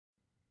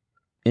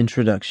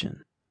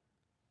Introduction.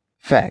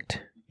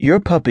 Fact: your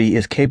puppy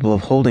is capable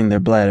of holding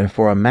their bladder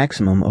for a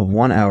maximum of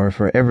 1 hour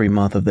for every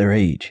month of their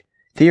age.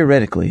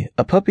 Theoretically,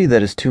 a puppy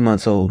that is 2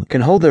 months old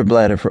can hold their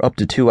bladder for up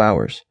to 2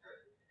 hours.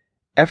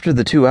 After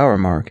the 2-hour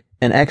mark,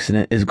 an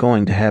accident is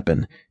going to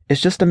happen.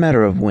 It's just a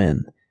matter of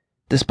when.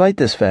 Despite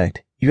this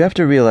fact, you have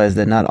to realize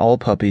that not all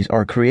puppies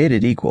are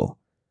created equal.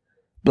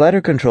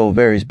 Bladder control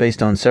varies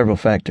based on several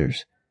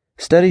factors.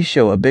 Studies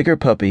show a bigger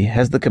puppy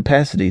has the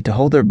capacity to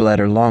hold their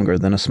bladder longer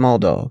than a small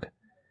dog.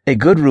 A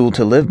good rule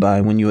to live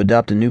by when you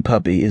adopt a new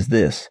puppy is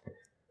this.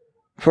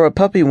 For a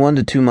puppy 1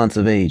 to 2 months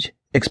of age,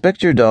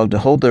 expect your dog to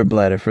hold their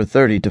bladder for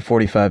 30 to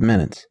 45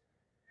 minutes.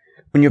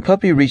 When your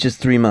puppy reaches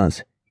 3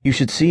 months, you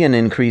should see an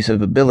increase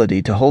of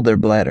ability to hold their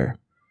bladder.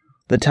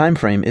 The time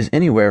frame is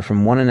anywhere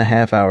from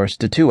 1.5 hours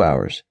to 2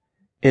 hours.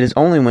 It is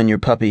only when your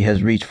puppy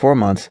has reached 4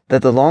 months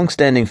that the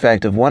long-standing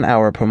fact of 1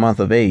 hour per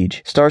month of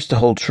age starts to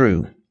hold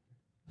true.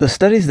 The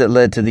studies that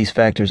led to these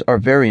factors are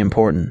very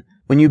important.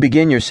 When you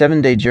begin your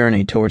 7-day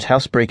journey towards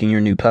housebreaking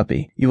your new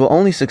puppy, you will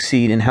only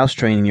succeed in house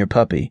training your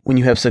puppy when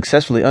you have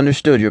successfully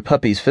understood your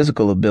puppy's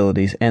physical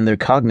abilities and their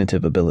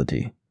cognitive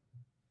ability.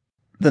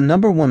 The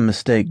number one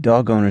mistake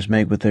dog owners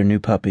make with their new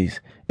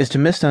puppies is to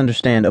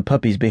misunderstand a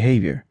puppy's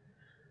behavior.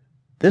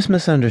 This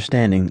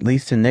misunderstanding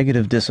leads to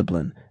negative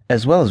discipline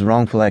as well as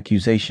wrongful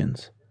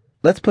accusations.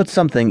 Let's put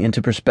something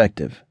into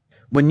perspective.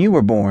 When you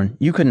were born,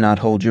 you could not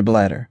hold your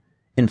bladder.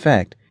 In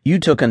fact, you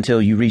took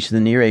until you reached the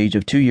near age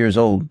of 2 years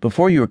old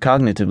before you were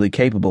cognitively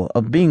capable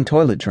of being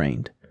toilet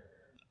trained.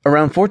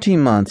 Around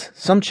 14 months,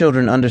 some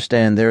children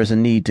understand there is a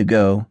need to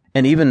go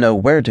and even know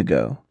where to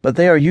go, but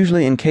they are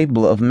usually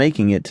incapable of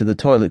making it to the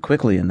toilet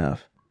quickly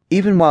enough.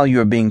 Even while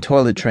you are being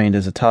toilet trained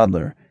as a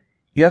toddler,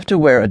 you have to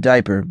wear a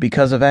diaper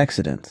because of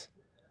accidents.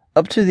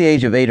 Up to the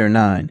age of 8 or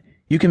 9,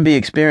 you can be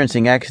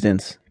experiencing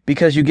accidents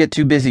because you get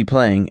too busy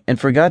playing and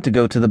forgot to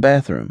go to the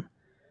bathroom.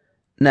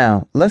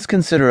 Now, let's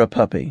consider a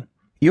puppy.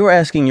 You are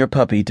asking your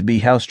puppy to be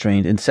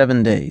house-trained in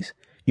 7 days.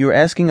 You are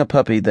asking a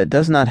puppy that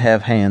does not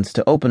have hands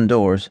to open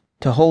doors,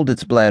 to hold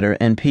its bladder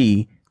and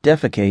pee,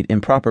 defecate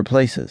in proper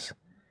places.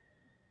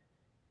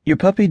 Your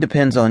puppy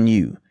depends on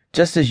you,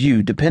 just as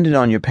you depended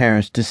on your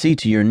parents to see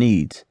to your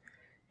needs.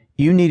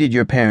 You needed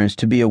your parents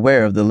to be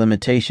aware of the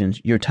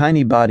limitations your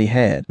tiny body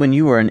had when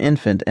you were an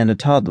infant and a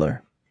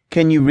toddler.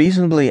 Can you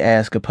reasonably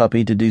ask a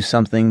puppy to do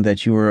something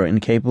that you are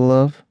incapable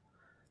of?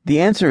 The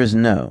answer is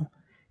no.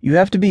 You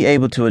have to be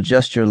able to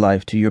adjust your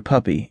life to your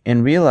puppy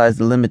and realize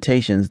the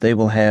limitations they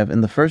will have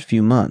in the first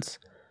few months.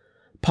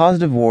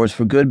 Positive words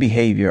for good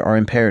behavior are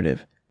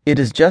imperative. It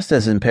is just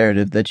as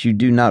imperative that you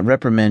do not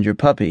reprimand your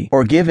puppy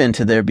or give in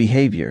to their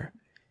behavior.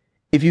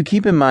 If you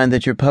keep in mind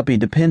that your puppy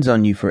depends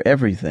on you for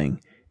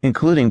everything,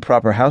 including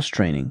proper house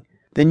training,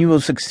 then you will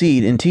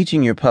succeed in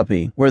teaching your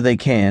puppy where they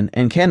can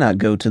and cannot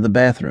go to the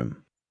bathroom.